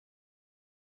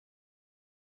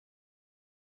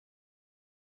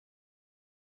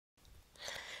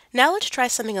Now let's try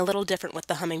something a little different with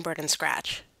the Hummingbird in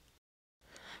Scratch.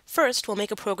 First, we'll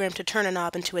make a program to turn a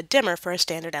knob into a dimmer for a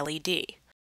standard LED.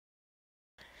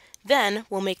 Then,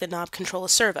 we'll make the knob control a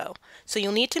servo, so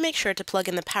you'll need to make sure to plug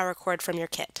in the power cord from your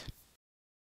kit.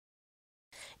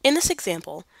 In this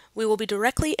example, we will be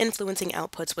directly influencing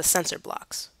outputs with sensor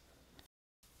blocks.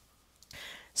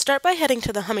 Start by heading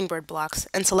to the Hummingbird blocks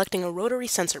and selecting a rotary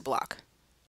sensor block.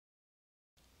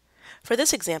 For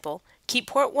this example, keep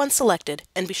port 1 selected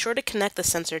and be sure to connect the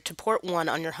sensor to port 1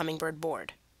 on your Hummingbird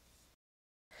board.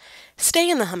 Stay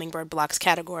in the Hummingbird blocks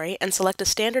category and select a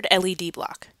standard LED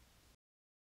block.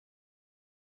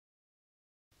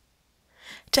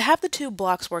 To have the two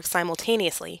blocks work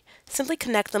simultaneously, simply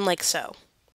connect them like so.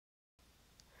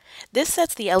 This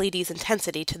sets the LED's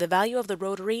intensity to the value of the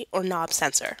rotary or knob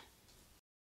sensor.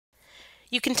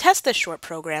 You can test this short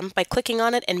program by clicking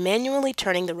on it and manually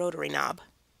turning the rotary knob.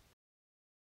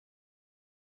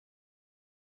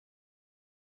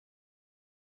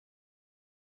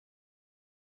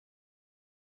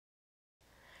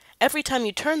 Every time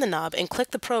you turn the knob and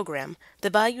click the program, the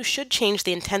value should change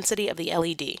the intensity of the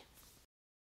LED.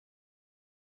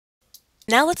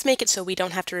 Now let's make it so we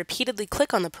don't have to repeatedly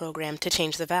click on the program to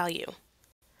change the value.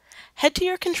 Head to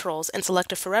your controls and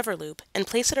select a forever loop and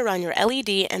place it around your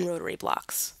LED and rotary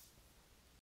blocks.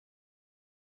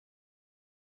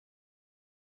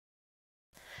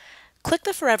 Click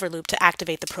the forever loop to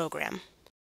activate the program.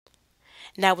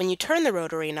 Now when you turn the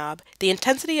rotary knob, the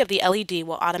intensity of the LED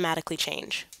will automatically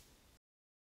change.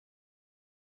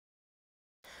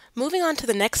 Moving on to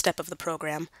the next step of the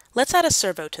program, let's add a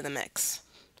servo to the mix.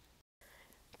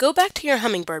 Go back to your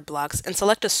Hummingbird blocks and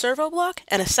select a servo block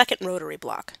and a second rotary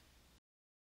block.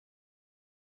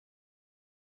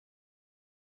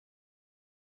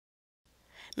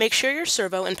 Make sure your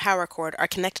servo and power cord are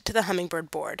connected to the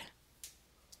Hummingbird board.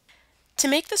 To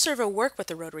make the servo work with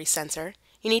the rotary sensor,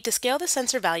 you need to scale the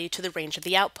sensor value to the range of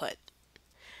the output.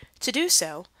 To do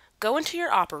so, go into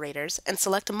your operators and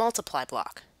select a multiply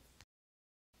block.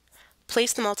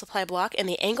 Place the multiply block in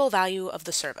the angle value of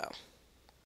the servo.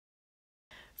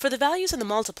 For the values in the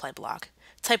multiply block,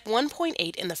 type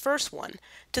 1.8 in the first one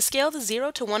to scale the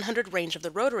 0 to 100 range of the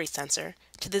rotary sensor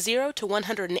to the 0 to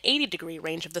 180 degree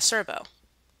range of the servo.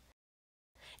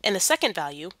 In the second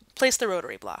value, place the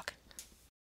rotary block.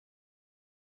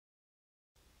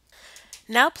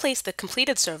 Now place the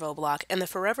completed servo block in the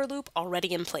forever loop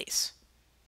already in place.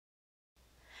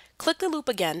 Click the loop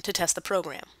again to test the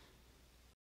program.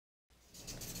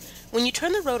 When you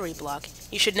turn the rotary block,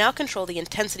 you should now control the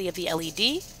intensity of the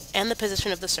LED and the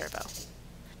position of the servo.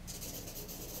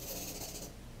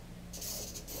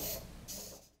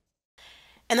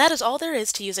 And that is all there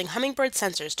is to using Hummingbird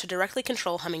sensors to directly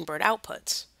control Hummingbird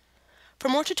outputs. For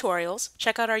more tutorials,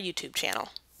 check out our YouTube channel.